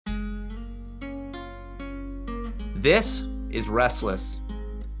This is Restless.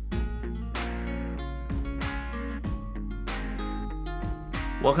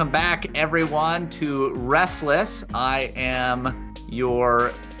 Welcome back, everyone, to Restless. I am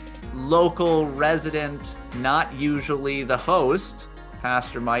your local resident, not usually the host,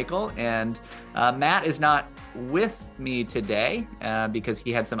 Pastor Michael, and Matt is not with me today because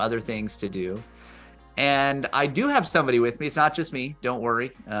he had some other things to do. And I do have somebody with me. It's not just me. Don't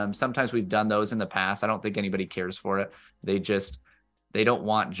worry. Sometimes we've done those in the past. I don't think anybody cares for it. They don't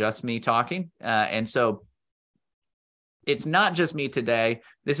want just me talking. And so it's not just me today.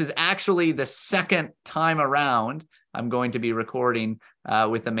 This is actually the second time around I'm going to be recording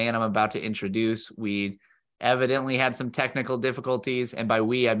with the man I'm about to introduce. We evidently had some technical difficulties. And by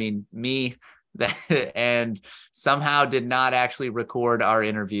we, I mean me. And somehow did not actually record our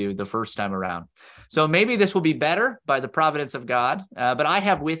interview the first time around. So maybe this will be better by the providence of God. But I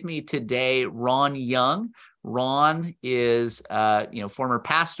have with me today Ron Jung. Ron is former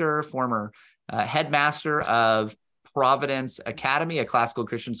pastor, former headmaster of Providence Academy, a classical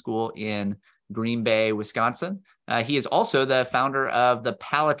Christian school in Green Bay, Wisconsin. He is also the founder of the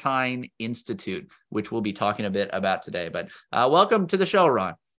Palatine Institute, which we'll be talking a bit about today. But welcome to the show,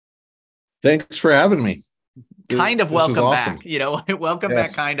 Ron. Thanks for having me. Kind of welcome awesome. back, welcome Yes.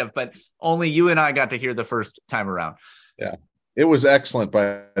 back, kind of, but only you and I got to hear the first time around. Yeah, it was excellent,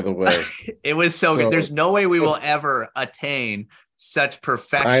 by the way. It was so good. There's no way we will ever attain such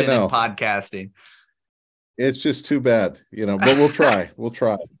perfection in podcasting. It's just too bad, but we'll try. We'll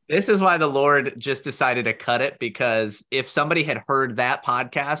try. This is why the Lord just decided to cut it, because if somebody had heard that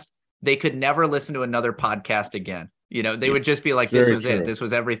podcast, they could never listen to another podcast again. They would just be like, this was it. This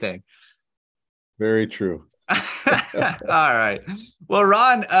was everything. Very true. All right. Well,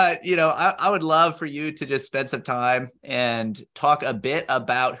 Ron, I would love for you to just spend some time and talk a bit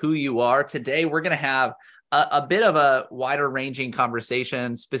about who you are. Today, we're going to have a bit of a wider ranging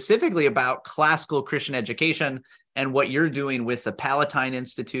conversation, specifically about classical Christian education and what you're doing with the Palatine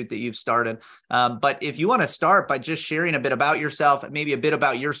Institute that you've started. But if you want to start by just sharing a bit about yourself, maybe a bit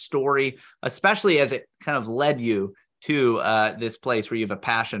about your story, especially as it kind of led you to this place where you have a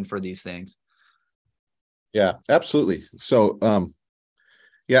passion for these things. Yeah, absolutely. So,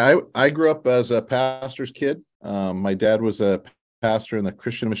 I grew up as a pastor's kid. My dad was a pastor in the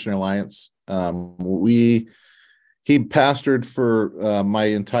Christian Missionary Alliance. He pastored for my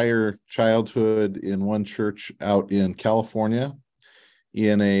entire childhood in one church out in California,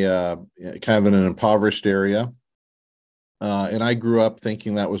 in a kind of in an impoverished area. And I grew up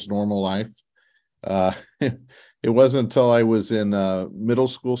thinking that was normal life. It wasn't until I was in middle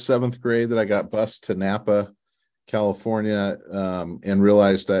school, 7th grade, that I got bused to Napa, California, and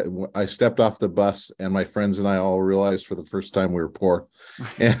realized that I stepped off the bus, and my friends and I all realized for the first time we were poor.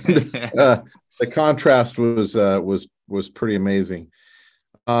 And the contrast was pretty amazing.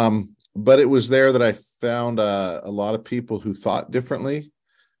 But it was there that I found a lot of people who thought differently,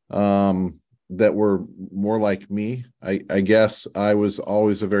 that were more like me. I guess I was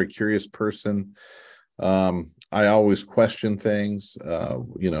always a very curious person. I always question things. I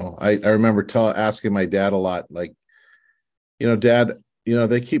remember asking my dad a lot, like, Dad,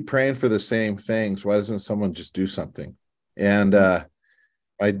 they keep praying for the same things. Why doesn't someone just do something? And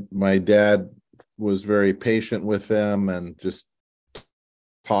my dad was very patient with them and just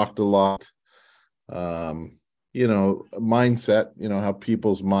talked a lot. Mindset, how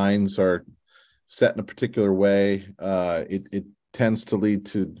people's minds are set in a particular way. It tends to lead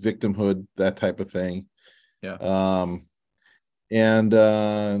to victimhood, that type of thing. Yeah. And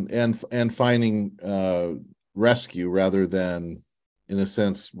finding rescue rather than, in a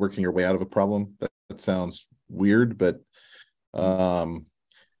sense, working your way out of a problem. That sounds weird, but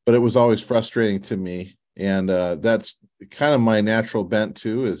it was always frustrating to me. And that's kind of my natural bent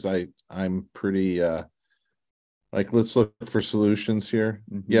too, is I'm pretty let's look for solutions here.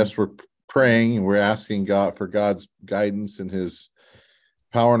 Mm-hmm. Yes, we're praying and we're asking God for God's guidance and his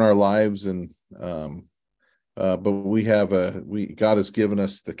power in our lives. And but God has given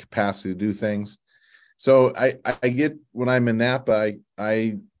us the capacity to do things. So I get, when I'm in Napa,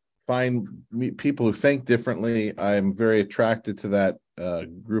 I find people who think differently. I'm very attracted to that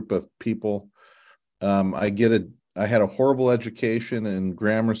group of people. I had a horrible education in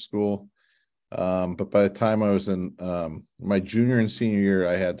grammar school, but by the time I was in my junior and senior year,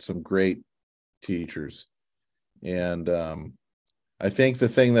 I had some great teachers. And I think the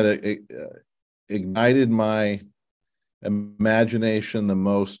thing that ignited my imagination the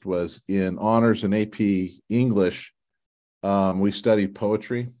most was in honors and AP English. We studied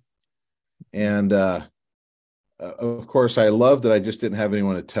poetry, and of course I loved it. I just didn't have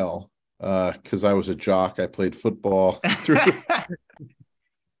anyone to tell. because I was a jock. I played football through.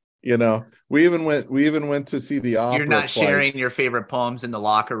 We even went to see the opera. You're not twice. sharing your favorite poems in the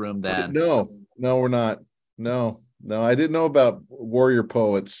locker room then? No, we're not. No, I didn't know about warrior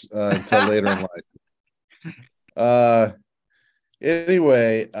poets until later in life.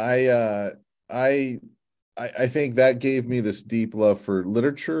 Anyway, I think that gave me this deep love for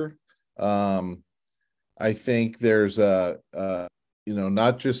literature. I think there's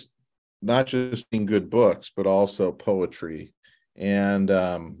not just in good books, but also poetry, and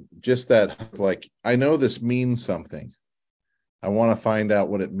just that, like, I know this means something. I want to find out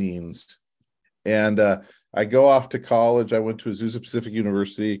what it means. And I go off to college. I went to Azusa Pacific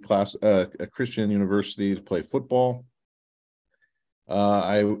University a Christian university, to play football.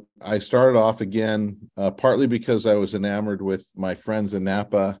 I started off again, partly because I was enamored with my friends in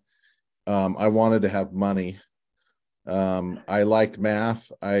Napa. I wanted to have money. I liked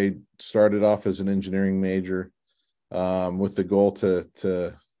math. I started off as an engineering major, with the goal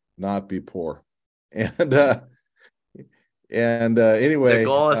to not be poor. And anyway, the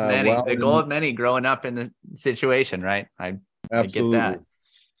goal of many growing up in the situation, right? I get that.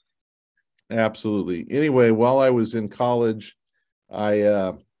 Absolutely. Anyway, while I was in college,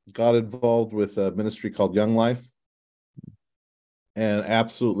 I got involved with a ministry called Young Life, and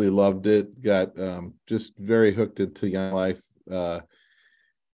absolutely loved it. Got just very hooked into Young Life.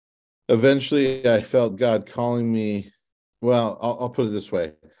 Eventually, I felt God calling me. Well, I'll put it this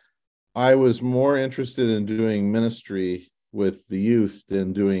way. I was more interested in doing ministry with the youth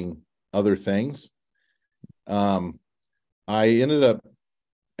than doing other things. I ended up,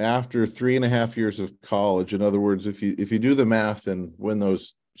 after 3.5 years of college, in other words, if you do the math, and when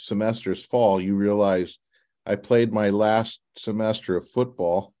those semesters fall, you realize I played my last semester of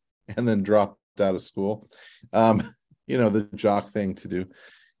football and then dropped out of school. The jock thing to do,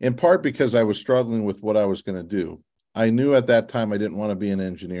 in part because I was struggling with what I was going to do. I knew at that time I didn't want to be an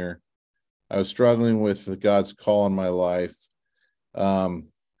engineer. I was struggling with God's call in my life.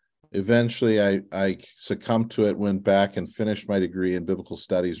 Eventually, I succumbed to it, went back and finished my degree in biblical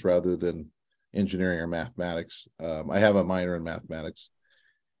studies rather than engineering or mathematics. I have a minor in mathematics.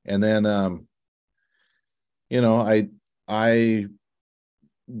 And then, I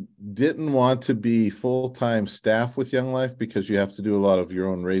didn't want to be full-time staff with Young Life, because you have to do a lot of your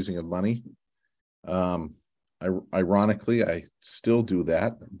own raising of money. Ironically, I still do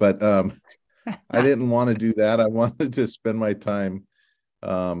that, but I didn't want to do that. I wanted to spend my time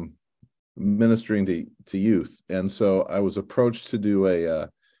ministering to youth. And so I was approached to do a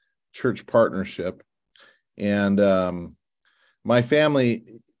church partnership. And my family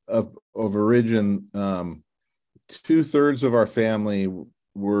of origin, 2/3 of our family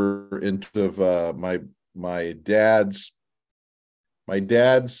were into my dad's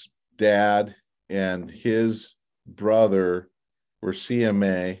dad and his brother were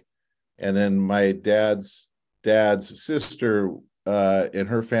CMA, and then my dad's sister and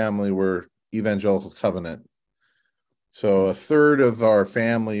her family were Evangelical Covenant. So 1/3 of our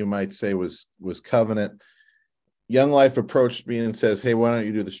family, you might say, was Covenant. Young Life approached me and says, "Hey, why don't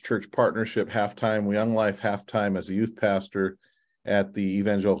you do this church partnership halftime?" Young Life halftime as a youth pastor at the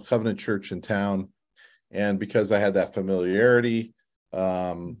Evangelical Covenant Church in town. And because I had that familiarity,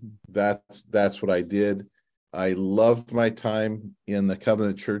 that's what I did. I loved my time in the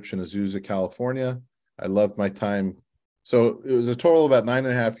Covenant Church in Azusa, California. I loved my time. So it was a total of about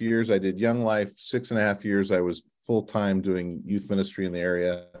 9.5 years. I did Young Life. 6.5 years I was full-time doing youth ministry in the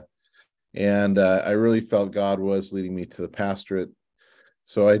area. And I really felt God was leading me to the pastorate.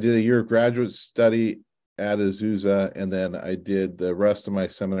 So I did a year of graduate study at Azusa, and then I did the rest of my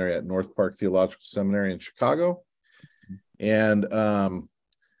seminary at North Park Theological Seminary in Chicago. And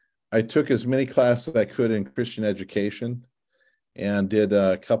I took as many classes as I could in Christian education, and did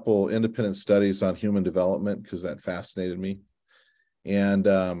a couple independent studies on human development, because that fascinated me. And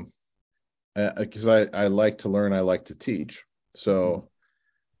because I like to learn, I like to teach. So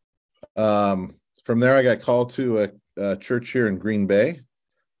from there, I got called to a church here in Green Bay.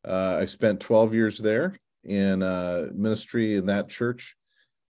 I spent 12 years there in ministry in that church.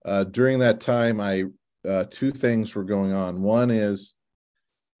 During that time, two things were going on. One is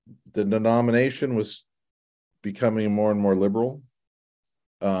the denomination was becoming more and more liberal,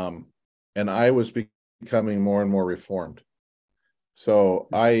 and I was becoming more and more reformed. So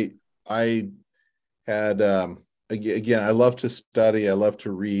I had again, I love to study, I love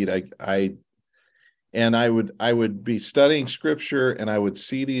to read. I would be studying scripture, and I would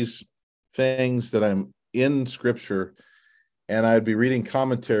see these things that I'm in scripture, and I'd be reading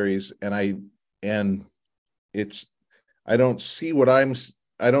commentaries, and I don't see what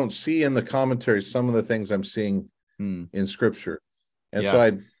don't see in the commentaries some of the things I'm seeing in scripture. And so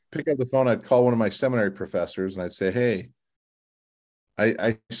I'd pick up the phone, I'd call one of my seminary professors and I'd say, hey,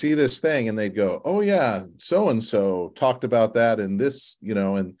 I see this thing, and they'd go, oh yeah, so and so talked about that and this,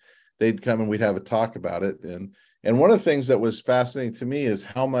 and they'd come and we'd have a talk about it. And one of the things that was fascinating to me is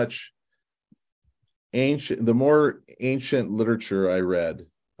how much the more ancient literature I read,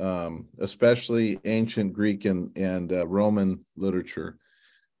 especially ancient Greek and Roman literature,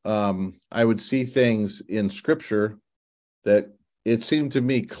 I would see things in scripture that it seemed to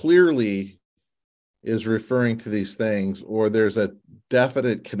me clearly is referring to these things, or there's a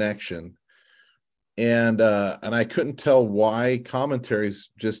definite connection. And I couldn't tell why commentaries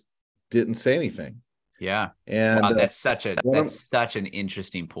just didn't say anything. Yeah. And wow, that's such an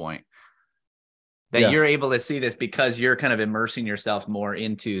interesting point. That Yeah. you're able to see this because you're kind of immersing yourself more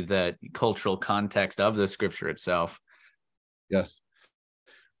into the cultural context of the scripture itself. Yes.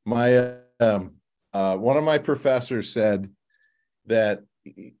 My one of my professors said that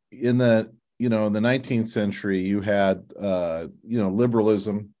in the in the 19th century, you had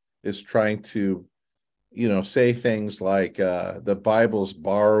liberalism is trying to say things like the Bible's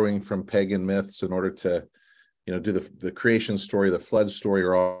borrowing from pagan myths in order to do the creation story, the flood story,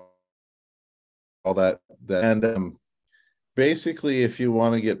 or all that. And basically, if you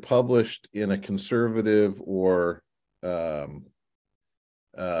want to get published in a conservative or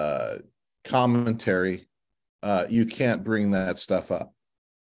commentary, you can't bring that stuff up.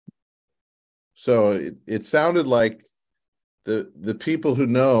 So it sounded like the people who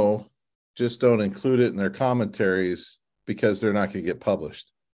know just don't include it in their commentaries because they're not going to get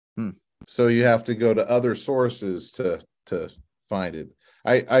published. So you have to go to other sources to find it.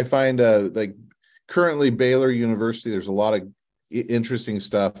 I find like currently Baylor University, there's a lot of interesting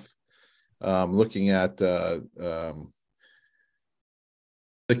stuff looking at the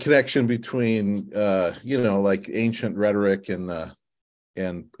connection between like ancient rhetoric and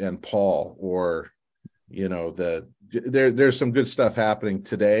Paul, or there's some good stuff happening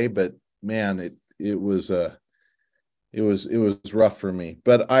today, but man, it was rough for me.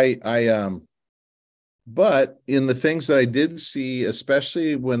 But but in the things that I did see,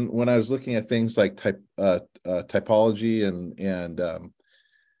 especially when I was looking at things like typology and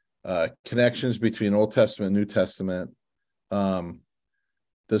connections between Old Testament and New Testament,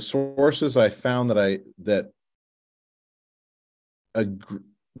 the sources I found that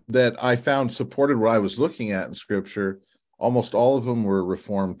I found supported what I was looking at in scripture, almost all of them were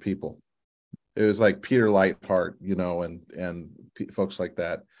Reformed people. It was like Peter Lightheart, and folks like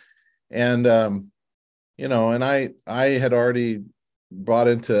that. And, and I had already bought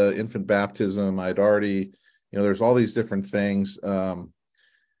into infant baptism. I'd already, there's all these different things.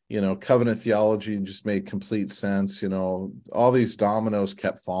 Covenant theology just made complete sense. All these dominoes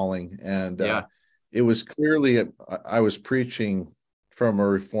kept falling. And it was clearly, I was preaching from a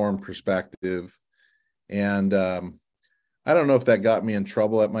Reformed perspective. And I don't know if that got me in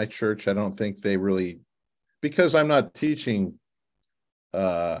trouble at my church. I don't think they really, because I'm not teaching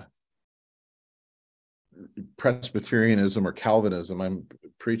Presbyterianism or Calvinism. I'm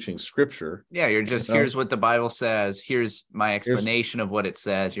preaching scripture. Yeah, you're just, here's what the Bible says. Here's my explanation of what it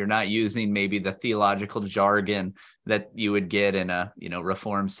says. You're not using maybe the theological jargon that you would get in a,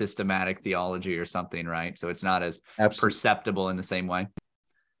 Reformed systematic theology or something, right? So it's not as perceptible in the same way.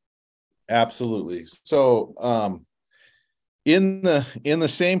 Absolutely. So in the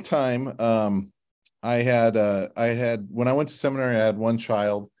same time, I had when I went to seminary, I had one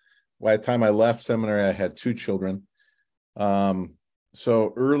child. By the time I left seminary, I had two children.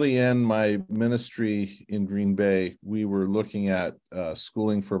 So early in my ministry in Green Bay, we were looking at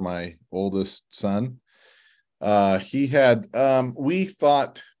schooling for my oldest son. He had, we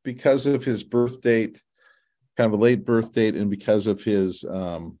thought, because of his birth date, kind of a late birth date, and because of his,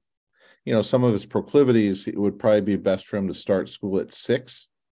 some of his proclivities, it would probably be best for him to start school at 6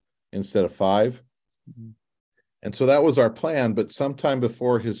 instead of 5. Mm-hmm. And so that was our plan. But sometime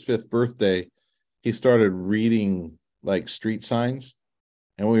before his 5th birthday, he started reading like street signs.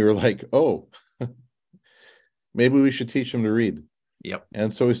 And we were like, oh, maybe we should teach him to read. Yep.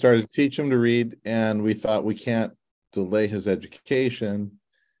 And so we started to teach him to read. And we thought we can't delay his education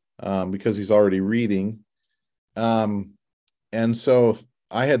because he's already reading. And so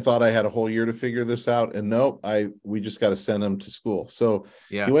I had thought I had a whole year to figure this out, and nope, we just got to send him to school. So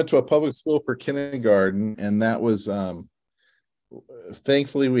he went to a public school for kindergarten, and that was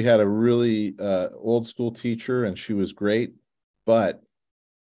thankfully we had a really old school teacher, and she was great, but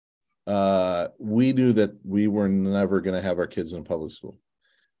we knew that we were never going to have our kids in public school.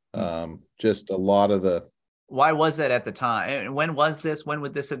 Just a lot of the Why was that at the time? And when was this? When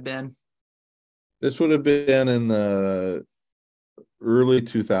would this have been? This would have been in the early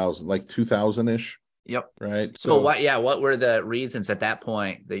 2000, like 2000-ish, Yep. right? So So, what were the reasons at that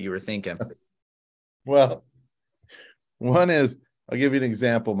point that you were thinking? well, one is, I'll give you an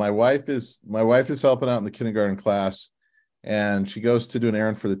example. My wife is helping out in the kindergarten class, and she goes to do an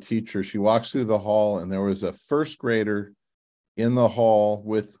errand for the teacher. She walks through the hall, and there was a first grader in the hall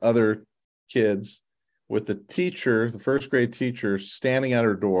with other kids, with the teacher, the first grade teacher, standing at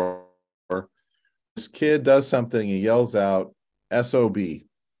her door. This kid does something, he yells out SOB,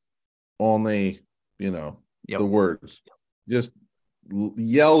 only, Yep. the words, just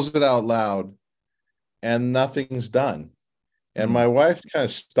yells it out loud, and nothing's done. And my wife kind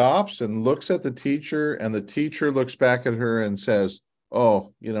of stops and looks at the teacher, and the teacher looks back at her and says,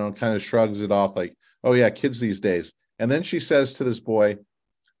 oh, kind of shrugs it off like, oh yeah, kids these days. And then she says to this boy,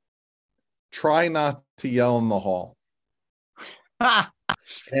 try not to yell in the hall.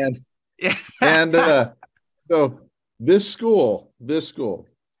 And so this school,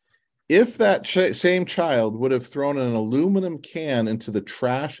 if that same child would have thrown an aluminum can into the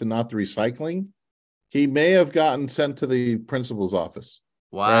trash and not the recycling, he may have gotten sent to the principal's office.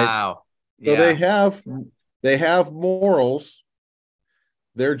 Wow. Right? So they have morals.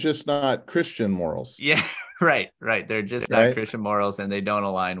 They're just not Christian morals. Yeah. Right. They're just not Christian morals, and they don't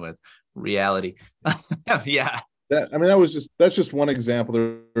align with reality. Yeah. That's just one example.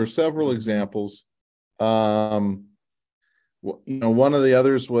 There are several examples. One of the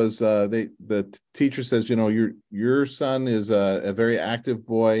others was the teacher says, your son is a very active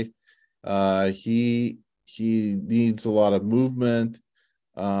boy. He needs a lot of movement.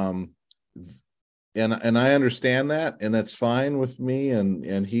 And I understand that, and that's fine with me.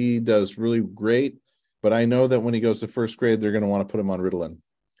 And he does really great, but I know that when he goes to first grade, they're going to want to put him on Ritalin.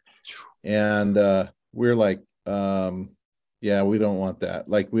 And we're like, yeah, we don't want that.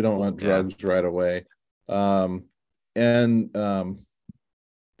 Like, we don't want drugs right away. Boy,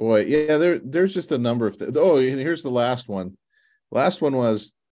 yeah, there's just a number of things. Oh, and here's the last one. Last one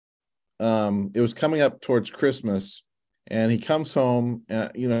was, it was coming up towards Christmas, and he comes home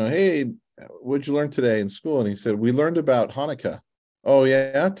and, hey, what'd you learn today in school? And he said, we learned about Hanukkah. Oh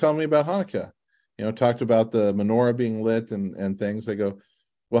yeah, tell me about Hanukkah. Talked about the menorah being lit and things. I go,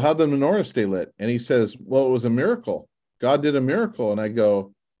 well, how'd the menorah stay lit? And he says, well, it was a miracle. God did a miracle. And I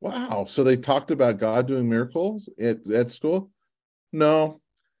go, wow. So they talked about God doing miracles at school? No.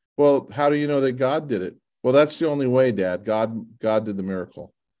 Well, how do you know that God did it? Well, that's the only way, Dad. God did the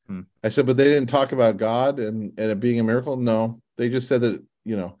miracle. I said, but they didn't talk about God and it being a miracle? No. They just said that,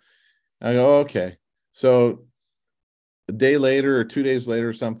 I go, okay. So a day later or 2 days later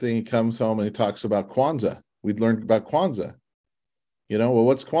or something, he comes home and he talks about Kwanzaa. We'd learned about Kwanzaa. Well,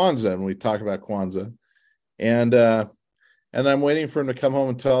 what's Kwanzaa? And we talk about Kwanzaa. And I'm waiting for him to come home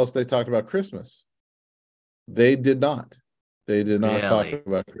and tell us they talked about Christmas. They did not. They did not talk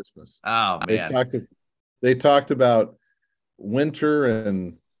about Christmas. Oh, man. They talked about winter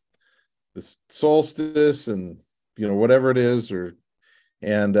and the solstice and, whatever it is, they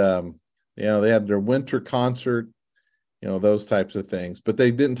had their winter concert, those types of things. But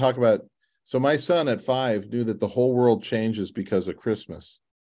they didn't talk about. So my son at 5 knew that the whole world changes because of Christmas.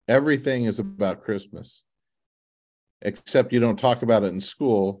 Everything is about Christmas, except you don't talk about it in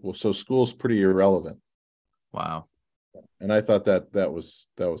school. Well, so school's pretty irrelevant. Wow. And I thought that was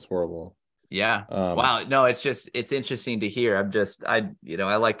horrible. Yeah. Wow. No, it's interesting to hear.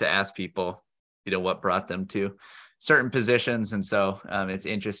 I like to ask people, what brought them to certain positions. And so it's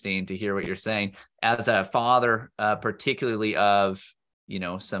interesting to hear what you're saying as a father, particularly of,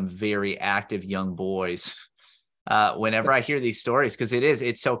 some very active young boys. Whenever I hear these stories, because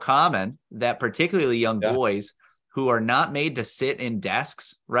it's so common that particularly young boys who are not made to sit in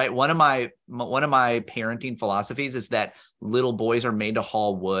desks, right? One of my parenting philosophies is that little boys are made to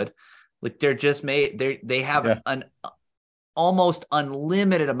haul wood. Like, they're just made, they have an almost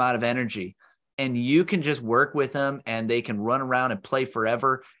unlimited amount of energy, and you can just work with them and they can run around and play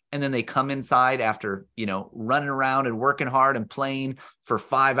forever. And then they come inside after, running around and working hard and playing for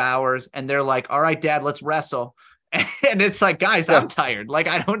 5 hours. And they're like, all right, Dad, let's wrestle. And it's like, guys, I'm tired. Like,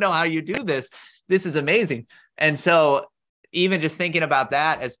 I don't know how you do this. This is amazing. And so even just thinking about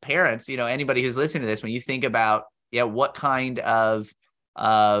that as parents, anybody who's listening to this, when you think about, what kind of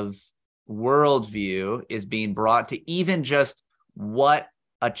worldview is being brought to even just what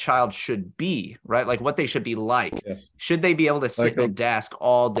a child should be, right? Like what they should be like. Yes. Should they be able to sit at a desk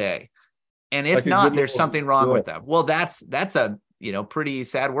all day? And if not, there's something wrong with them. Well, that's a, pretty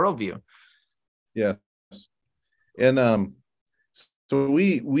sad worldview. Yeah. And so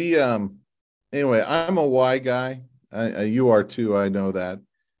we anyway, I'm a why guy. You are too. I know that.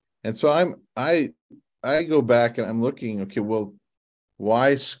 And so I go back and I'm looking, okay, well,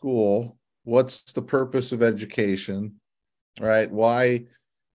 why school? What's the purpose of education? Right? Why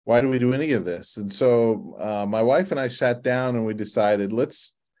do we do any of this? And so my wife and I sat down and we decided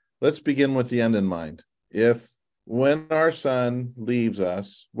let's begin with the end in mind. If when our son leaves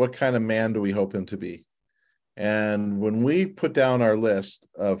us, what kind of man do we hope him to be? And when we put down our list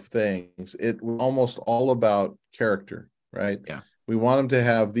of things, it was almost all about character, right? Yeah. We want him to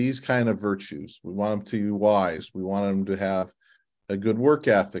have these kind of virtues. We want him to be wise. We want him to have a good work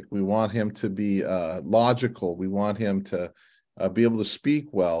ethic. We want him to be logical. We want him to be able to speak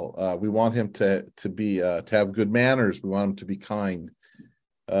well. We want him to have good manners. We want him to be kind.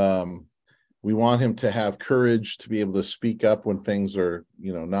 We want him to have courage to be able to speak up when things are,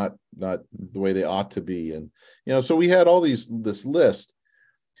 not the way they ought to be. And, so we had all this list.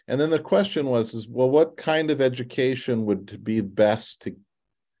 And then the question was, well, what kind of education would be best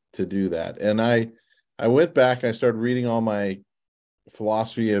to do that? And I went back and I started reading all my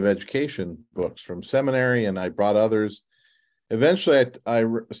philosophy of education books from seminary, and I brought others. Eventually, I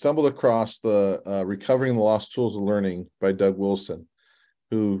stumbled across the Recovering the Lost Tools of Learning by Doug Wilson,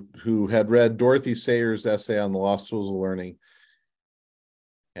 who had read Dorothy Sayers' essay on the lost tools of learning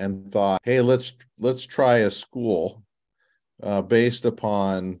and thought, hey, let's try a school based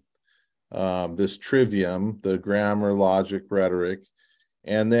upon this trivium, the grammar, logic, rhetoric.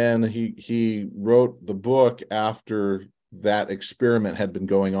 And then he wrote the book after that experiment had been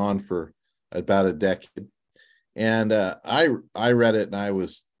going on for about a decade. And I read it and I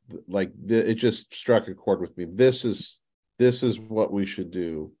was like, it just struck a chord with me. This is what we should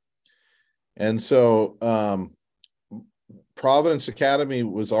do. And so Providence Academy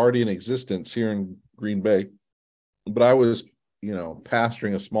was already in existence here in Green Bay, but I was,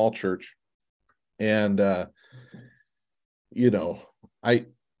 pastoring a small church. And,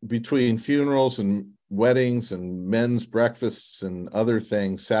 between funerals and weddings and men's breakfasts and other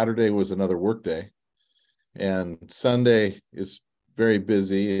things, Saturday was another work day. And Sunday is very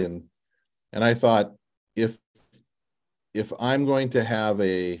busy. And I thought, if I'm going to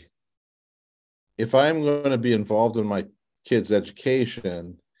be involved in my kids'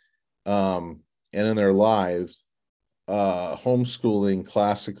 education, and in their lives, homeschooling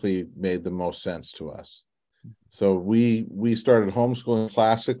classically made the most sense to us. So we started homeschooling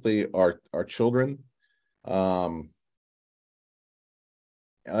classically our children. Like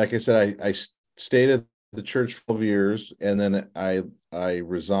I said, I stayed at the church for 12 years, and then I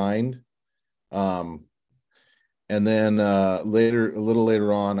resigned. And then a little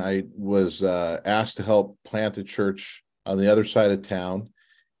later on, I was asked to help plant a church on the other side of town,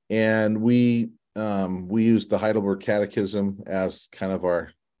 and we used the Heidelberg Catechism as kind of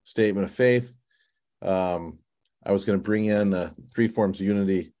our statement of faith. I was going to bring in the three forms of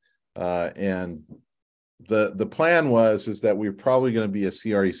unity, and the plan is that we were probably going to be a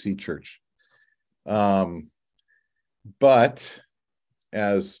CREC church, but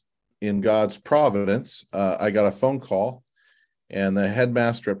as in God's providence, I got a phone call, and the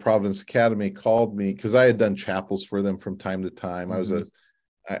headmaster at Providence Academy called me because I had done chapels for them from time to time. Mm-hmm.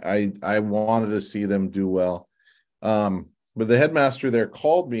 I wanted to see them do well. But the headmaster there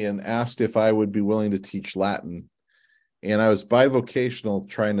called me and asked if I would be willing to teach Latin. And I was bivocational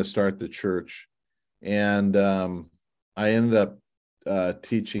trying to start the church. And I ended up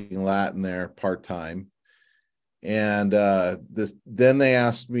teaching Latin there part-time. And then they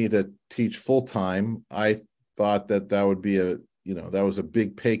asked me to teach full-time. I thought that would be that was a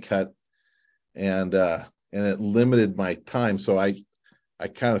big pay cut, and it limited my time. So I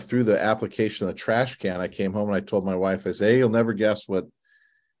kind of threw the application in the trash can. I came home and I told my wife, I said, hey, you'll never guess what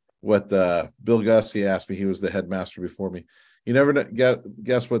Bill Gussie asked me. He was the headmaster before me. You never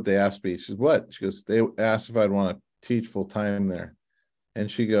guess what they asked me. She says, what? She goes, they asked if I'd want to teach full time there. And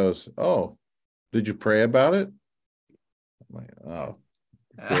she goes, oh, did you pray about it? I'm like, oh,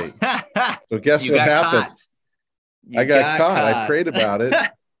 great. So guess what happened? I got caught. I prayed about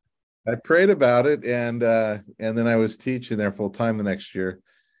it. And then I was teaching there full time the next year.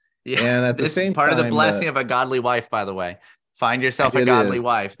 Yeah, and at the same part time, of the blessing of a godly wife, by the way. Find yourself a godly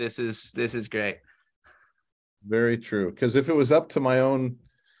wife. This is great. Very true. Because if it was up to my own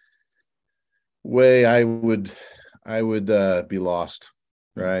way, I would be lost.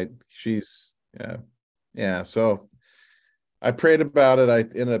 Right? She's yeah. So I prayed about it. I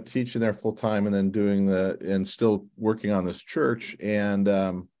ended up teaching there full time, and then and still working on this church. And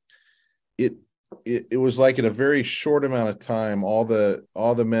it was like in a very short amount of time, all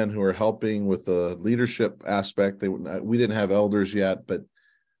the men who were helping with the leadership aspect. We didn't have elders yet, but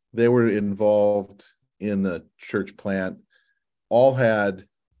they were involved in the church plant, all had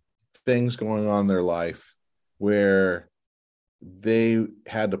things going on in their life where they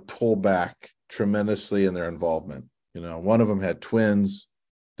had to pull back tremendously in their involvement. One of them had twins,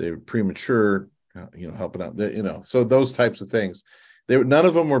 they were premature, helping out, so those types of things. None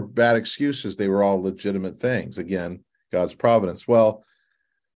of them were bad excuses. They were all legitimate things. Again, God's providence. Well,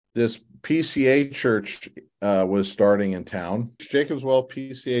 this PCA church was starting in town, Jacob's Well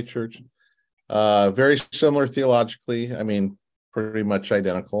PCA church, very similar theologically. I mean, pretty much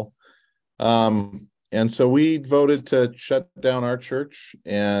identical. And so we voted to shut down our church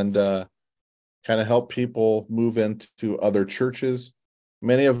and kind of help people move into other churches.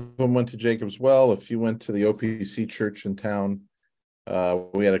 Many of them went to Jacob's Well. A few went to the OPC church in town.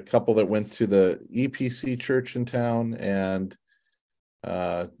 We had a couple that went to the EPC church in town, and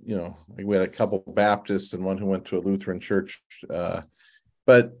we had a couple Baptists and one who went to a Lutheran church.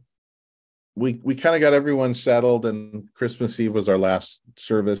 But we kind of got everyone settled, and Christmas Eve was our last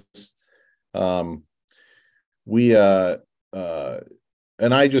service.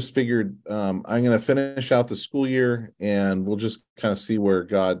 And I just figured I'm going to finish out the school year, and we'll just kind of see where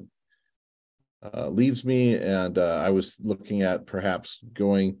God leads me. And I was looking at perhaps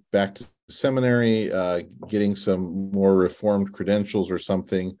going back to seminary, getting some more reformed credentials or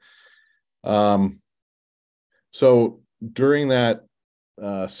something. So during that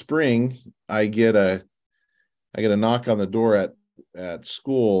spring, I get a knock on the door at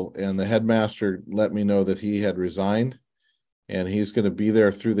school, and the headmaster let me know that he had resigned, and he's going to be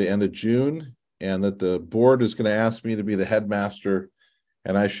there through the end of June, and that the board is going to ask me to be the headmaster,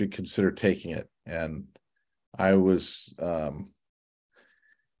 and I should consider taking it. And I was,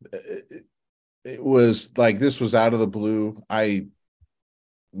 it was like, this was out of the blue. I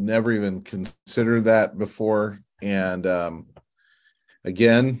never even considered that before. And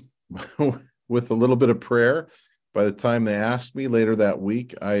again, with a little bit of prayer, by the time they asked me later that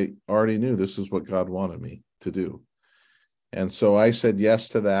week, I already knew this is what God wanted me to do. And so I said yes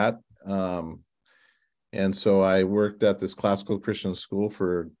to that. And so I worked at this classical Christian school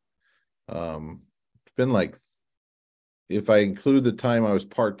for, it's been like, if I include the time I was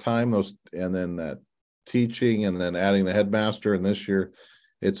part-time, and then that teaching, and then adding the headmaster, and this year,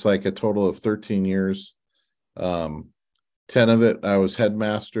 it's like a total of 13 years. 10 of it, I was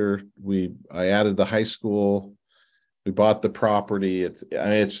headmaster. I added the high school. We bought the property.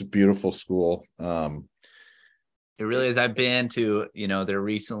 It's a beautiful school. It really is. I've been to, their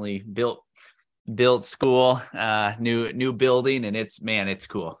recently built school, new building, and it's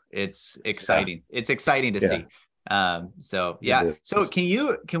cool. It's exciting. Yeah. It's exciting to see. So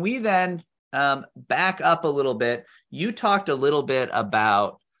can we then back up a little bit? You talked a little bit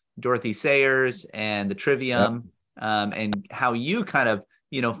about Dorothy Sayers and the Trivium, and how you kind of,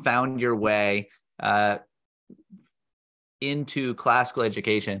 found your way into classical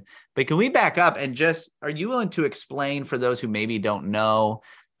education. But can we back up and are you willing to explain, for those who maybe don't know,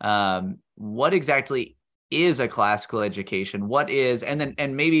 what exactly is a classical education?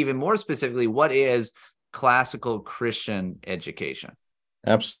 And maybe even more specifically, what is classical Christian education?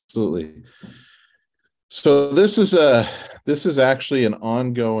 Absolutely. So this is actually an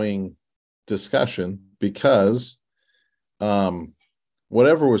ongoing discussion, because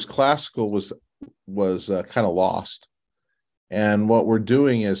whatever was classical was kind of lost. And what we're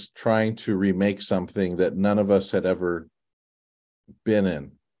doing is trying to remake something that none of us had ever been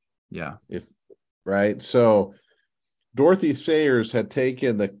in. Yeah. Right. So Dorothy Sayers had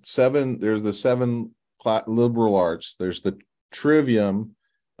taken there's the seven liberal arts. There's the trivium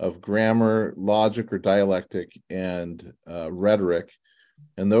of grammar, logic or dialectic, and rhetoric.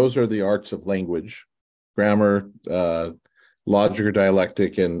 And those are the arts of language: grammar, logic or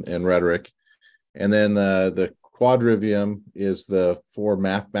dialectic, and rhetoric. And then the quadrivium is the four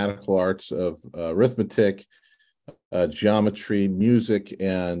mathematical arts of arithmetic, geometry, music,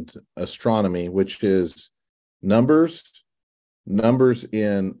 and astronomy, which is numbers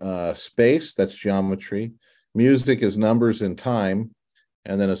in space, that's geometry. Music is numbers in time,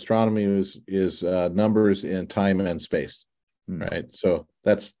 and then astronomy is numbers in time and space. Right? So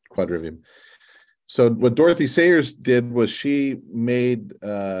that's quadrivium. So what Dorothy Sayers did was she noted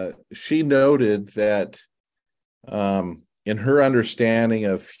that in her understanding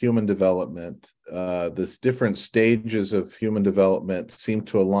of human development, this different stages of human development seem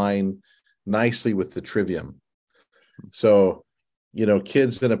to align nicely with the trivium. So,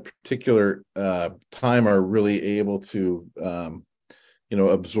 kids in a particular time are really able to,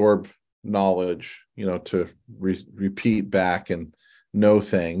 absorb knowledge, to repeat back and know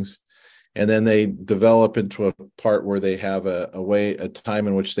things. and then they develop into a part where they have a time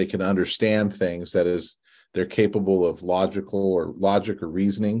in which they can understand things, that is, they're capable of logic or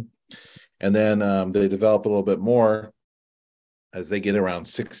reasoning. And then they develop a little bit more as they get around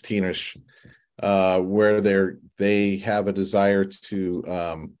 16ish, where they have a desire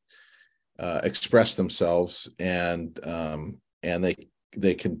to express themselves, and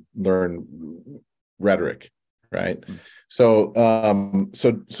they can learn rhetoric, right? So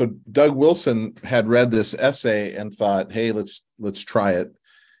Doug Wilson had read this essay and thought, hey, let's try it,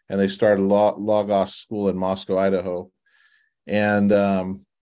 and they started Logos School in Moscow, Idaho, and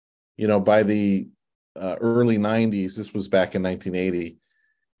by the early 90s, this was back in 1980.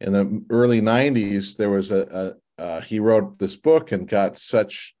 In the early 90s, there was he wrote this book and got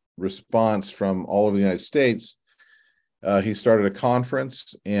such response from all over the United States. He started a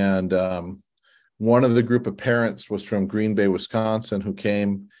conference, and one of the group of parents was from Green Bay, Wisconsin, who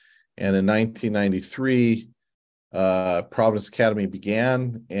came. And in 1993, Providence Academy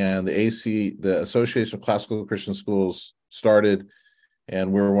began, and the Association of Classical Christian Schools started,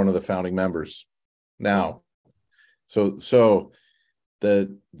 and we're one of the founding members now. So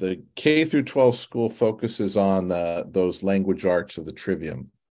the K through 12 school focuses on those language arts of the trivium.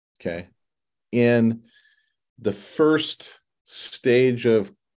 Okay. In the first stage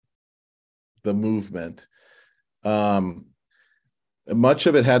of the movement, much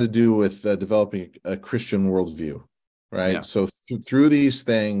of it had to do with developing a Christian worldview, right? Yeah. So through these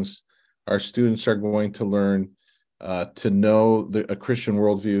things, our students are going to learn to know a Christian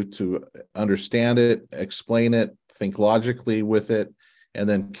worldview, to understand it, explain it, think logically with it, and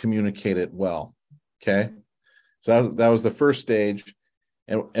then communicate it well. Okay. So that was the first stage.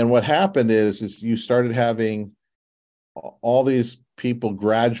 And what happened is you started having all these people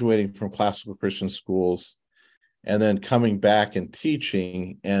graduating from classical Christian schools and then coming back and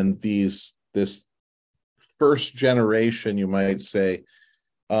teaching. And this first generation, you might say,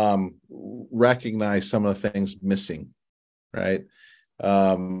 recognize some of the things missing, right?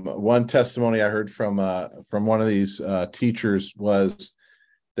 One testimony I heard from one of these teachers was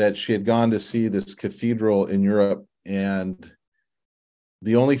that she had gone to see this cathedral in Europe, and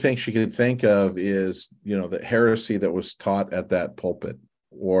the only thing she could think of is, the heresy that was taught at that pulpit,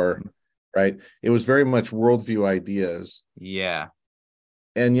 or, right? It was very much worldview ideas. Yeah.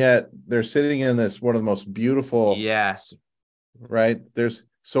 And yet they're sitting in this, one of the most beautiful. Yes. Right.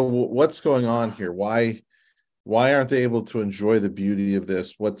 So what's going on here? Why aren't they able to enjoy the beauty of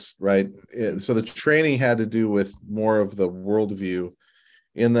this? What's right? So the training had to do with more of the worldview.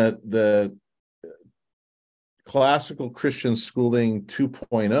 In the classical Christian schooling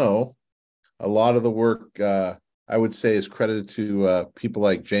 2.0, a lot of the work, I would say, is credited to people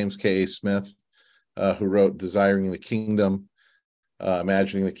like James K. A. Smith, who wrote Desiring the Kingdom,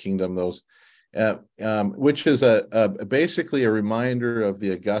 Imagining the Kingdom, those, which is basically a reminder of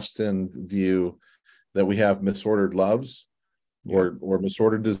the Augustine view that we have misordered loves, or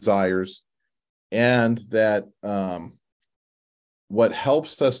misordered desires, and that what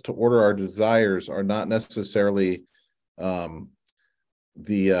helps us to order our desires are not necessarily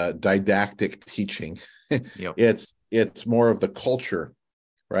the didactic teaching. Yep. It's more of the culture,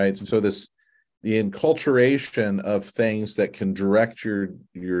 right? So the enculturation of things that can direct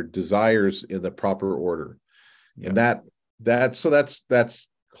your desires in the proper order. Yep. And that's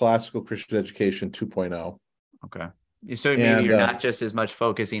classical Christian education 2.0. Okay. So maybe you're not just as much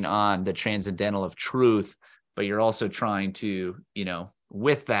focusing on the transcendental of truth, but you're also trying to,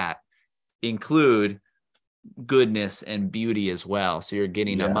 with that, include goodness and beauty as well. So you're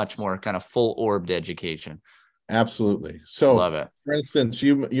getting a much more kind of full orbed education. Absolutely. So, love it. For instance,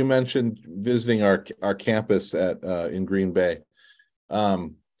 you mentioned visiting our campus in Green Bay.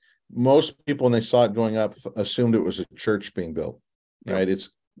 Most people, when they saw it going up, assumed it was a church being built. Yep. Right? It's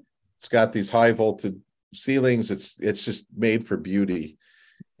got these high vaulted ceilings. It's just made for beauty,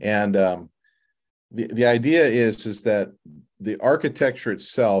 and the idea is that the architecture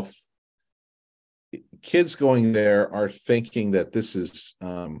itself, kids going there are thinking that this is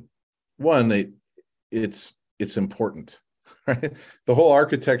it's important, right? The whole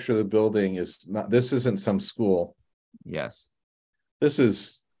architecture of the building is not. This isn't some school. Yes, this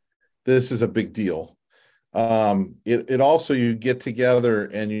is a big deal. It also, you get together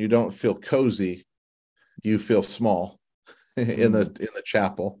and you don't feel cozy, you feel small in the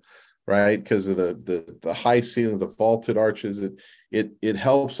chapel, right? Because of the high ceiling, the vaulted arches. It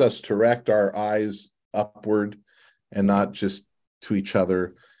helps us direct our eyes upward and not just to each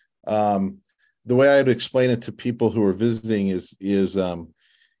other. The way I would explain it to people who are visiting is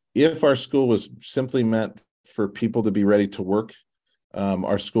if our school was simply meant for people to be ready to work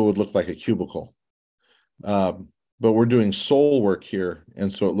our school would look like a cubicle. But we're doing soul work here,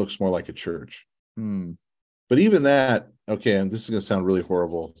 and so it looks more like a church. But even that, okay, and this is going to sound really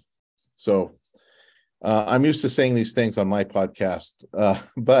horrible. So I'm used to saying these things on my podcast,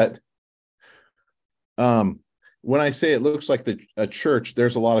 but when I say it looks like a church,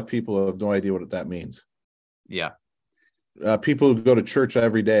 there's a lot of people who have no idea what that means. Yeah. People who go to church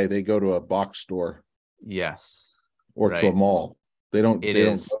every day, they go to a box store. Yes. Or to a mall. They don't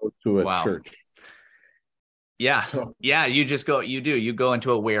go to a church. Yeah. So, yeah, you go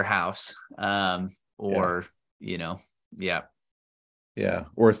into a warehouse, or, yeah. Yeah.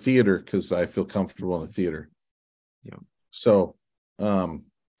 Or a theater, because I feel comfortable in the theater. Yeah. So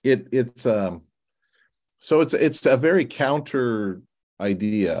it's a very counter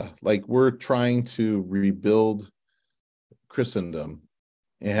idea. Like, we're trying to rebuild Christendom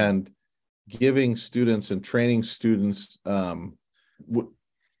and giving students and training students and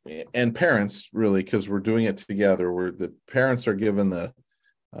parents, really, because we're doing it together, where the parents are given the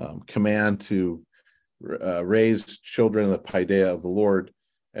command to raise children in the paideia of the Lord,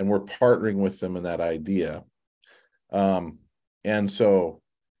 and we're partnering with them in that idea. And so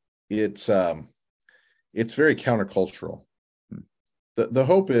it's very countercultural. The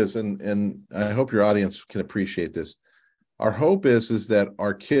hope is, and I hope your audience can appreciate this, our hope is that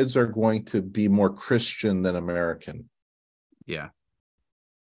our kids are going to be more Christian than American. Yeah.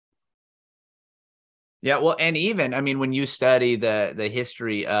 Yeah, well, and even, I mean, when you study the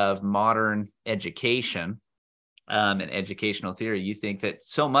history of modern education and educational theory, you think that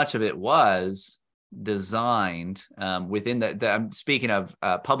so much of it was designed within I'm speaking of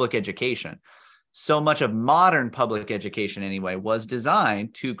public education. So much of modern public education, anyway, was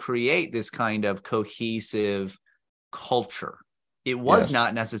designed to create this kind of cohesive culture. It was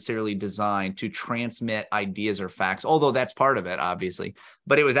not necessarily designed to transmit ideas or facts, although that's part of it, obviously.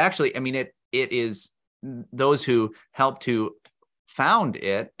 But it was actually, I mean, it is those who helped to found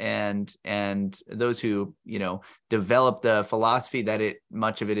it and those who developed the philosophy that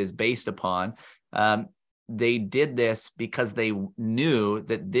much of it is based upon. They did this because they knew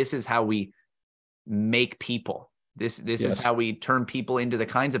that this is how we make people. This is how we turn people into the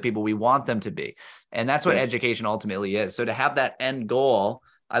kinds of people we want them to be. And that's what education ultimately is. So to have that end goal,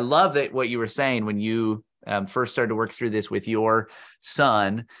 I love that what you were saying when you first started to work through this with your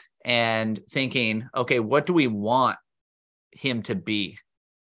son, and thinking, okay, what do we want him to be?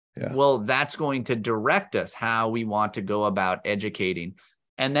 Yeah. Well, that's going to direct us how we want to go about educating.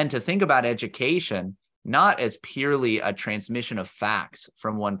 And then to think about education not as purely a transmission of facts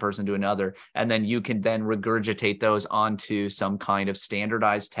from one person to another, and then you can then regurgitate those onto some kind of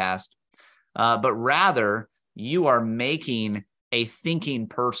standardized test, but rather you are making a thinking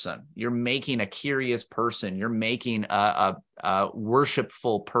person. You're making a curious person. You're making a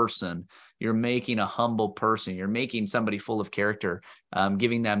worshipful person. You're making a humble person. You're making somebody full of character,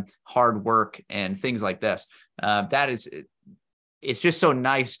 giving them hard work and things like this. It's just so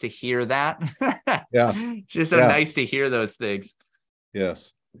nice to hear that. Yeah. It's just so nice to hear those things.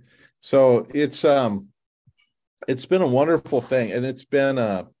 Yes. So it's been a wonderful thing, and it's been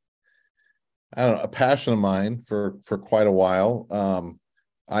a passion of mine for quite a while.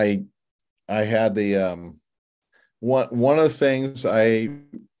 I had one of the things I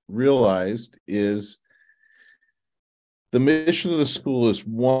realized is the mission of the school is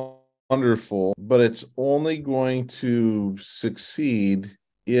wonderful, but it's only going to succeed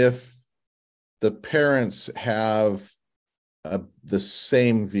if the parents have the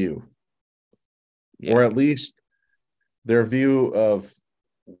same view, or at least their view of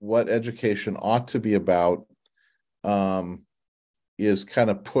what education ought to be about is kind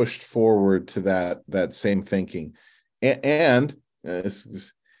of pushed forward to that same thinking. And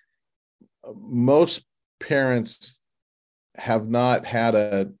most parents have not had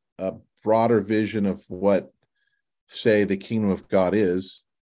a broader vision of what, say, the kingdom of God is,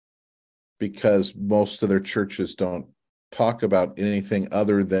 because most of their churches don't talk about anything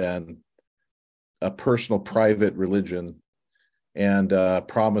other than a personal, private religion and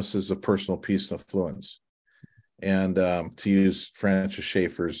promises of personal peace and affluence. And to use Francis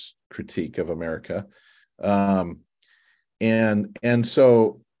Schaeffer's critique of America. And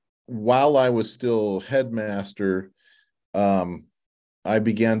so while I was still headmaster, I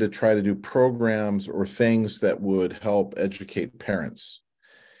began to try to do programs or things that would help educate parents.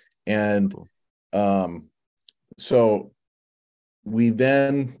 And so we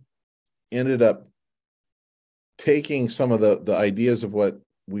then ended up taking some of the ideas of what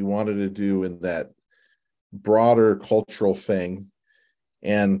we wanted to do in that broader cultural thing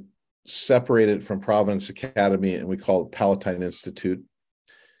and separated from Providence Academy, and we call it Palatine Institute.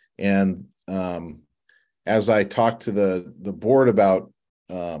 And as I talked to the board about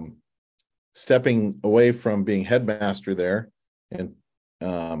stepping away from being headmaster there and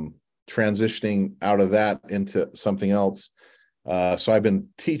transitioning out of that into something else, so I've been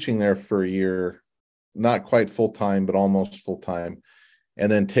teaching there for a year, not quite full-time, but almost full-time,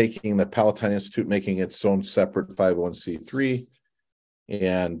 and then taking the Palatine Institute, making its own separate 501c3.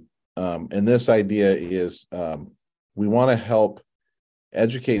 And this idea is we want to help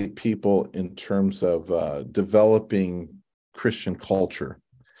educate people in terms of developing Christian culture.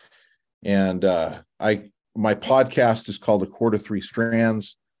 And my podcast is called A Core to Three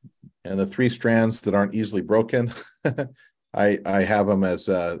Strands, and the three strands that aren't easily broken, I have them as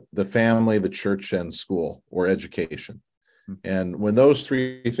the family, the church, and school or education. And when those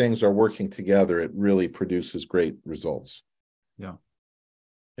three things are working together, it really produces great results. Yeah.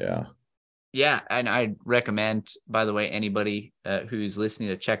 Yeah. Yeah. And I recommend, by the way, anybody who's listening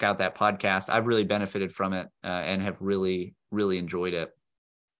to check out that podcast. I've really benefited from it and have really, really enjoyed it.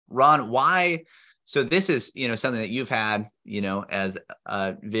 Ron, why? So this is, something that you've had, as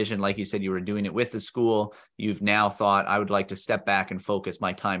a vision, like you said, you were doing it with the school. You've now thought, I would like to step back and focus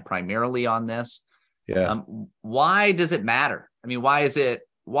my time primarily on this. Yeah. Why does it matter? I mean, why is it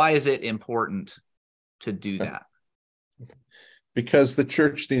important to do that? Because the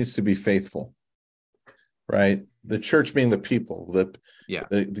church needs to be faithful, right? The church being the people,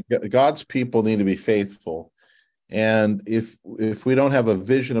 God's people need to be faithful. And if we don't have a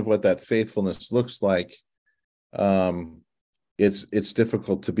vision of what that faithfulness looks like, it's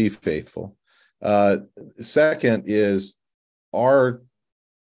difficult to be faithful. Second is our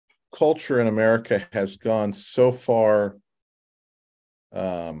culture in America has gone so far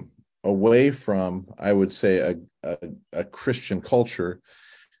away from, I would say, a Christian culture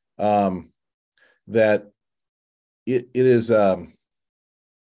that it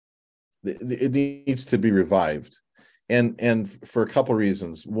needs to be revived, and for a couple of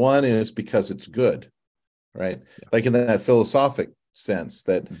reasons. One is because it's good, right? Yeah. Like in that philosophic sense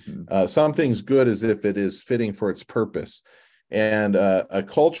that something's good as if it is fitting for its purpose, and a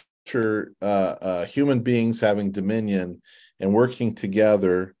culture, human beings having dominion and working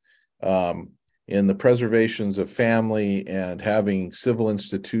together in the preservations of family and having civil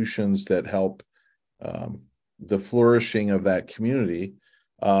institutions that help the flourishing of that community.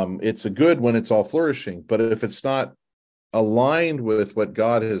 It's a good when it's all flourishing, but if it's not aligned with what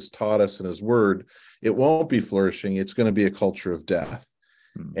God has taught us in his word, it won't be flourishing. It's going to be a culture of death.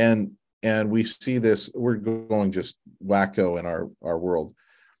 And we see this, we're going just wacko in our world.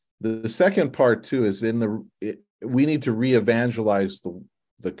 The second part too is we need to re-evangelize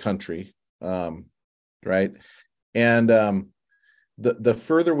the country, right? And the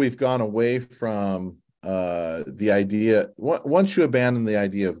further we've gone away from the idea, once you abandon the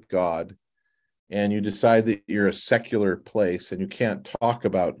idea of God and you decide that you're a secular place and you can't talk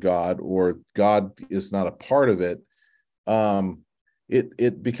about God, or God is not a part of it,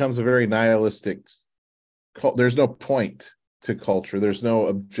 it becomes a very nihilistic. There's no point to culture. There's no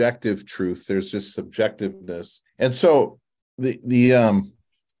objective truth. There's just subjectiveness. And so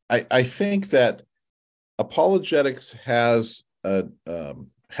I think that apologetics has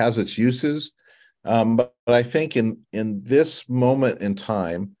its uses, but I think in this moment in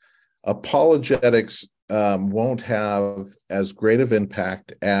time, apologetics won't have as great of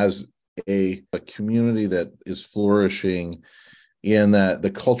impact as a community that is flourishing in that the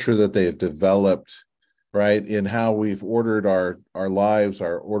culture that they've developed, right? In how we've ordered our lives,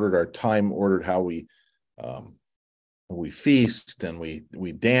 ordered our time, ordered how we feast and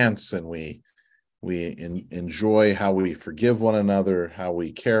we dance and we enjoy, how we forgive one another, how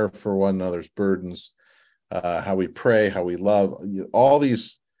we care for one another's burdens, how we pray, how we love, all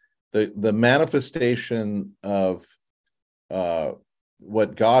these, the manifestation of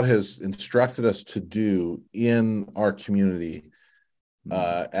what God has instructed us to do in our community.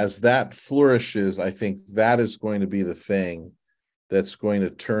 As that flourishes, I think that is going to be the thing that's going to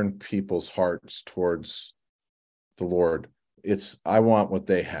turn people's hearts towards the Lord. I want what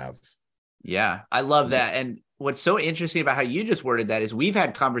they have. Yeah, I love that. And what's so interesting about how you just worded that is we've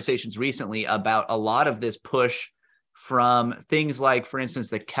had conversations recently about a lot of this push from things like, for instance,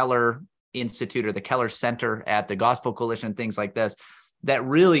 the Keller Institute or the Keller Center at the Gospel Coalition, things like this, that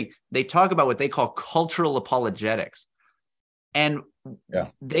really, they talk about what they call cultural apologetics. And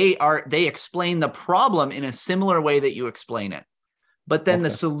they explain the problem in a similar way that you explain it. But then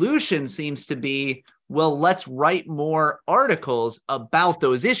the solution seems to be, well, let's write more articles about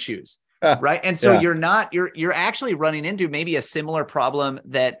those issues. right? And so Yeah. you're actually running into maybe a similar problem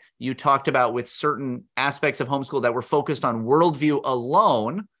that you talked about with certain aspects of homeschool that were focused on worldview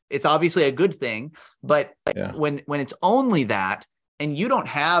alone. It's obviously a good thing, but Yeah. when it's only that, and you don't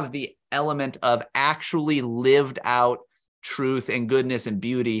have the element of actually lived out truth and goodness and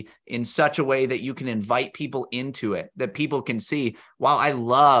beauty in such a way that you can invite people into it, that people can see, wow, I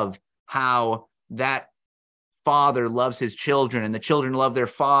love how that father loves his children and the children love their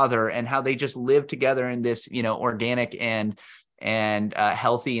father, and how they just live together in this, organic and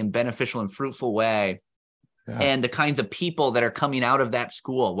healthy and beneficial and fruitful way. Yeah. And the kinds of people that are coming out of that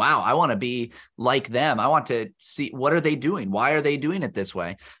school. Wow, I want to be like them. I want to see, what are they doing? Why are they doing it this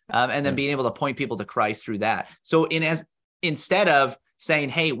way? And then being able to point people to Christ through that. So instead of saying,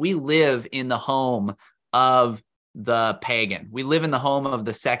 hey, we live in the home of the pagan, we live in the home of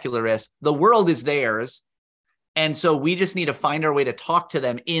the secularist, the world is theirs, and so we just need to find our way to talk to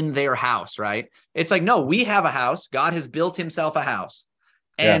them in their house, right? It's like, no, we have a house. God has built himself a house.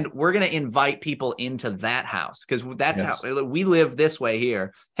 And we're going to invite people into that house, because that's how we live this way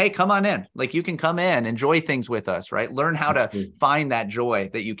here. Hey, come on in. Like, you can come in, enjoy things with us, right? Learn how to find that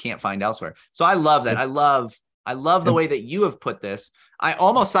joy that you can't find elsewhere. So I love that. I love the way that you have put this. I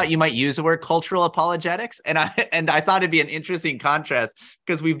almost thought you might use the word cultural apologetics. And I thought it'd be an interesting contrast,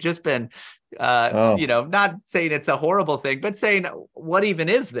 because we've just been, not saying it's a horrible thing, but saying, what even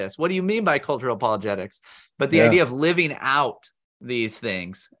is this? What do you mean by cultural apologetics? But the idea of living out these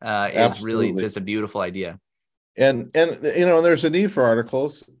things is really just a beautiful idea. And there's a need for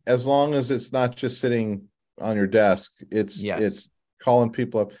articles, as long as it's not just sitting on your desk. It's calling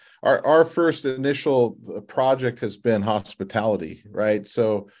people up. Our first initial project has been hospitality, right?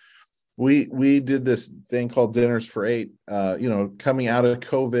 So we did this thing called Dinners for Eight, coming out of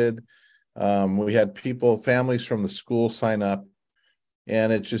COVID. We had families from the school sign up,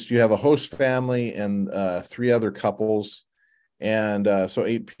 and it's just, you have a host family and 3 other couples, and so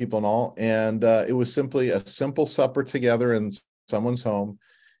 8 people in all. And it was simply a simple supper together in someone's home.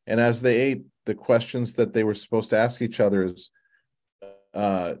 And as they ate, the questions that they were supposed to ask each other is,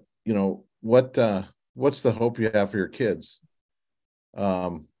 what's the hope you have for your kids?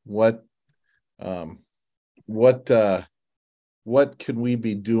 What can we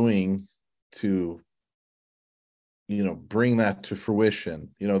be doing to, bring that to fruition?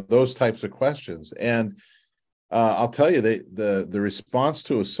 Those types of questions. And I'll tell you, the response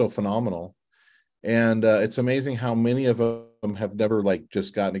to it is so phenomenal. And it's amazing how many of them have never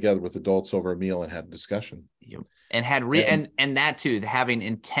just gotten together with adults over a meal and had a discussion. And had and that too, having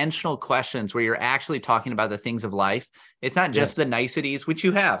intentional questions where you're actually talking about the things of life. It's not just the niceties, which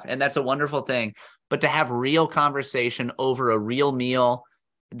you have, and that's a wonderful thing, but to have real conversation over a real meal.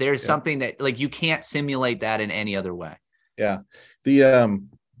 There's something that you can't simulate that in any other way. Yeah. The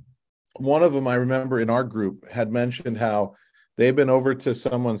one of them, I remember, in our group had mentioned how they've been over to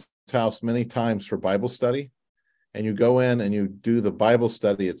someone's house many times for Bible study, and you go in and you do the Bible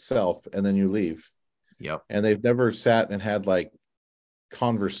study itself, and then you leave. Yep. And they've never sat and had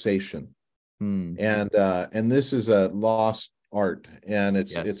conversation. And this is a lost art, and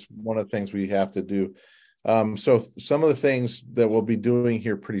it's one of the things we have to do. So some of the things that we'll be doing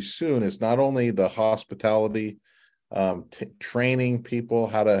here pretty soon is not only the hospitality, training people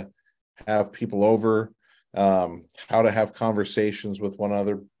how to have people over, how to have conversations with one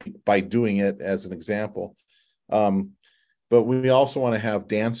another by doing it as an example. But we also want to have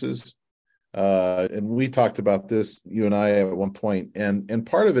dances. And we talked about this, you and I, at one point. And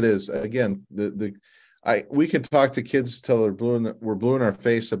part of it is, again, we can talk to kids till we're blue in our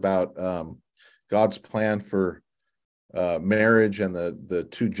face about God's plan for marriage and the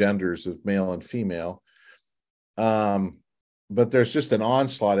 2 genders of male and female. But there's just an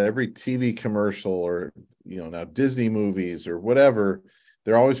onslaught. Every TV commercial, or now Disney movies or whatever,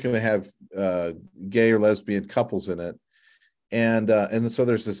 they're always going to have gay or lesbian couples in it. And so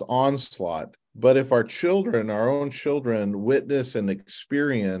there's this onslaught. But if our own children, witness and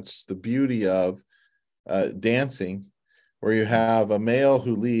experience the beauty of dancing, where you have a male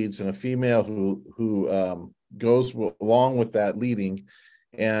who leads and a female who goes along with that leading,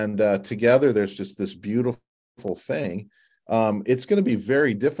 and together there's just this beautiful thing. It's going to be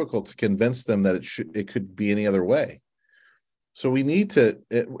very difficult to convince them that it could be any other way. So we need to,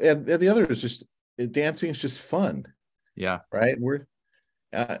 and the other is just, dancing is just fun. Yeah. Right.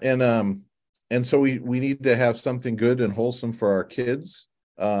 And so we need to have something good and wholesome for our kids.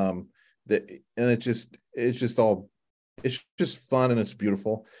 It's just fun, and it's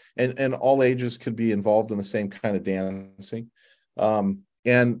beautiful, and all ages could be involved in the same kind of dancing.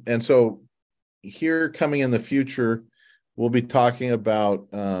 And so here, coming in the future, we'll be talking about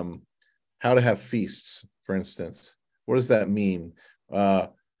how to have feasts, for instance. What does that mean?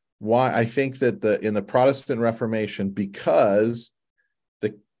 Why I think that in the Protestant Reformation, because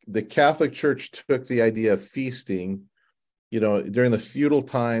the Catholic Church took the idea of feasting, during the feudal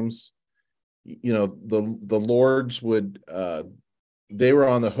times, the lords would they were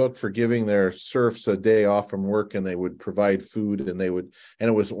on the hook for giving their serfs a day off from work, and they would provide food, and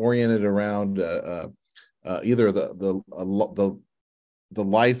it was oriented around either the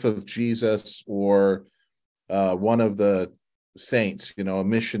life of Jesus or one of the saints, a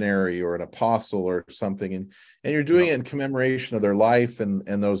missionary or an apostle or something, and you're doing it in commemoration of their life and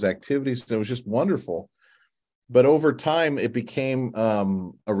those activities. And it was just wonderful. But over time, it became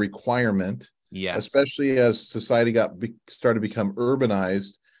a requirement. Yes. Especially as society started to become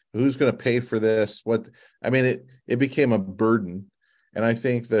urbanized. Who's going to pay for this? It became a burden. And I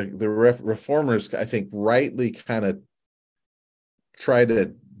think the reformers, I think, rightly kind of try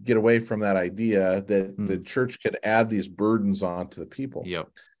to get away from that idea that the church could add these burdens onto the people. Yep.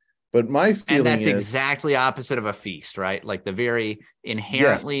 But my feeling and that's exactly opposite of a feast, right? Like the very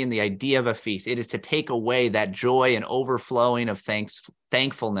inherently in the idea of a feast, it is to take away that joy and overflowing of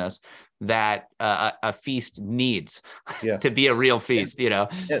thankfulness that a feast needs to be a real feast,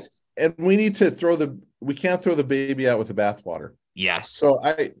 And we need to we can't throw the baby out with the bathwater. Yes.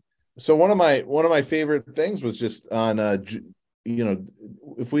 So one of my favorite things was just on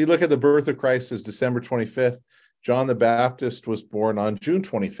if we look at the birth of Christ as December 25th, John the Baptist was born on June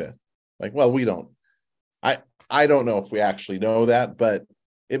 25th. I don't know if we actually know that, but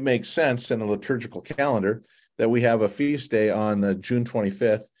it makes sense in a liturgical calendar that we have a feast day on the June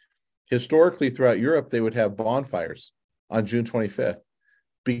 25th. Historically, throughout Europe, they would have bonfires on June 25th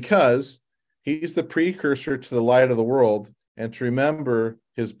because he's the precursor to the light of the world. And to remember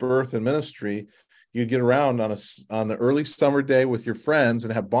his birth and ministry, you get around on the early summer day with your friends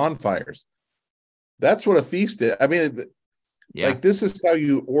and have bonfires. That's what a feast is. This is how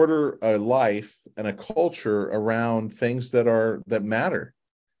you order a life and a culture around things that matter,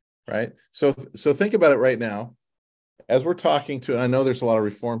 right? So think about it right now. As we're talking to, and I know there's a lot of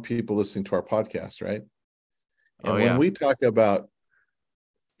Reformed people listening to our podcast, right? And when we talk about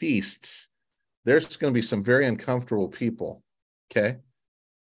feasts, there's going to be some very uncomfortable people, okay?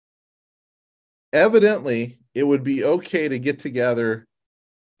 Evidently, it would be okay to get together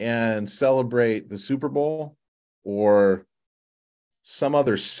and celebrate the Super Bowl or some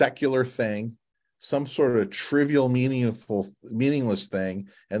other secular thing, some sort of trivial, meaningless thing,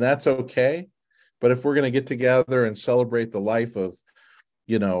 and that's okay. But if we're going to get together and celebrate the life of,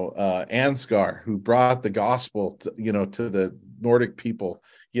 Ansgar, who brought the gospel to the Nordic people,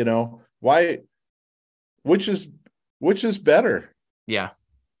 why? Which is better? Yeah.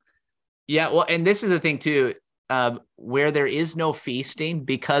 Well, and this is the thing too, where there is no feasting,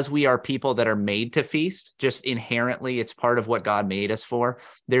 because we are people that are made to feast. Just inherently, it's part of what God made us for.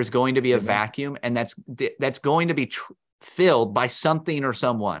 There's going to be a vacuum, and that's going to be filled by something or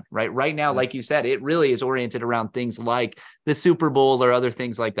someone, right? Right now, like you said, it really is oriented around things like the Super Bowl or other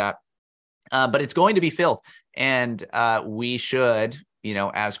things like that. But it's going to be filled, and we should,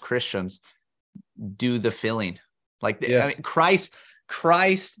 as Christians, do the filling.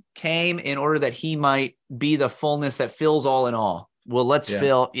 Christ came in order that he might be the fullness that fills all in all. Well, let's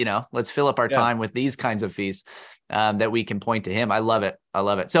fill up our time with these kinds of feasts that we can point to him. I love it.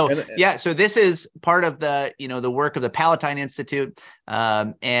 So, so this is part of the, the work of the Palatine Institute.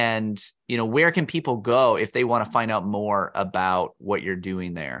 And, where can people go if they want to find out more about what you're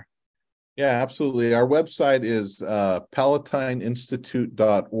doing there? Yeah, absolutely. Our website is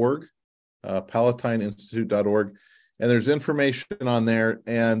palatineinstitute.org, palatineinstitute.org. And there's information on there,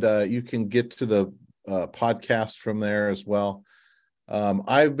 and you can get to the podcast from there as well.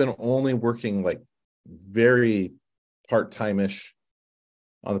 I've been only working very part-time-ish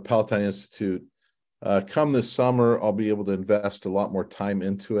on the Palatine Institute. Come this summer, I'll be able to invest a lot more time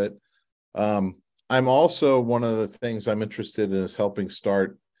into it. I'm also, one of the things I'm interested in is helping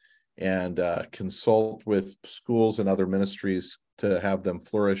start and consult with schools and other ministries to have them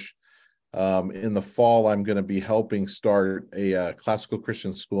flourish. In the fall, I'm going to be helping start a classical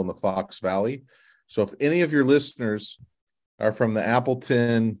Christian school in the Fox Valley. So if any of your listeners are from the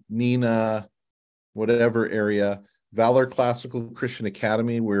Appleton, Neenah, whatever area, Valor Classical Christian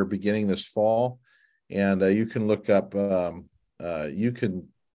Academy, we're beginning this fall. And you can look up, you can,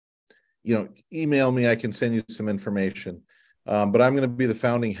 email me. I can send you some information. But I'm going to be the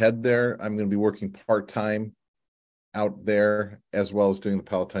founding head there. I'm going to be working part-time out there, as well as doing the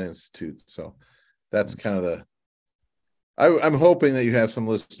Palatine Institute. So that's kind of I'm hoping that you have some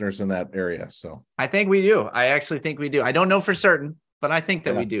listeners in that area. So I think we do. I actually think we do. I don't know for certain, but I think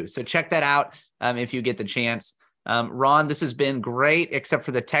that we do. So check that out if you get the chance. Ron, this has been great, except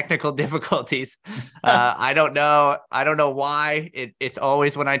for the technical difficulties. I don't know why it's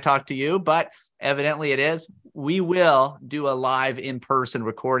always when I talk to you, but evidently it is. We will do a live in-person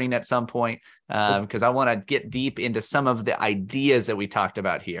recording at some point because I want to get deep into some of the ideas that we talked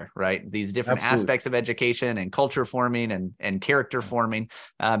about here, right? These different aspects of education and culture forming and character forming,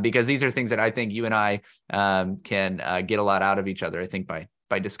 because these are things that I think you and I can get a lot out of each other, I think,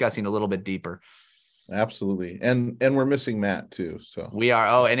 by discussing a little bit deeper. Absolutely. And we're missing Matt too. So we are.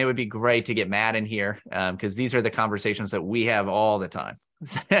 Oh, and it would be great to get Matt in here because these are the conversations that we have all the time.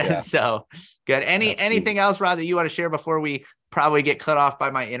 Yeah. So good. Anything else, Rod, that you want to share before we probably get cut off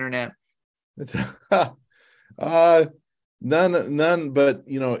by my internet? None. But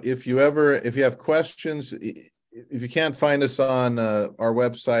if you have questions, if you can't find us on our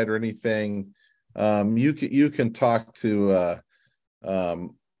website or anything, you can talk to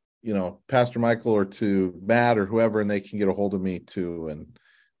Pastor Michael or to Matt or whoever, and they can get a hold of me too. And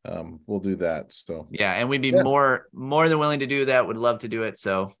we'll do that. So yeah, and we'd be more than willing to do that. Would love to do it.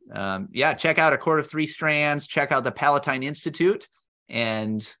 So check out A Court of Three Strands. Check out the Palatine Institute,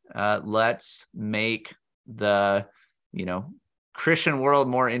 and let's make the Christian world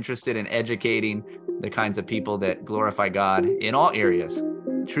more interested in educating the kinds of people that glorify God in all areas,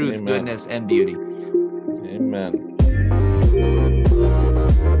 truth, Amen. Goodness, and beauty. Amen.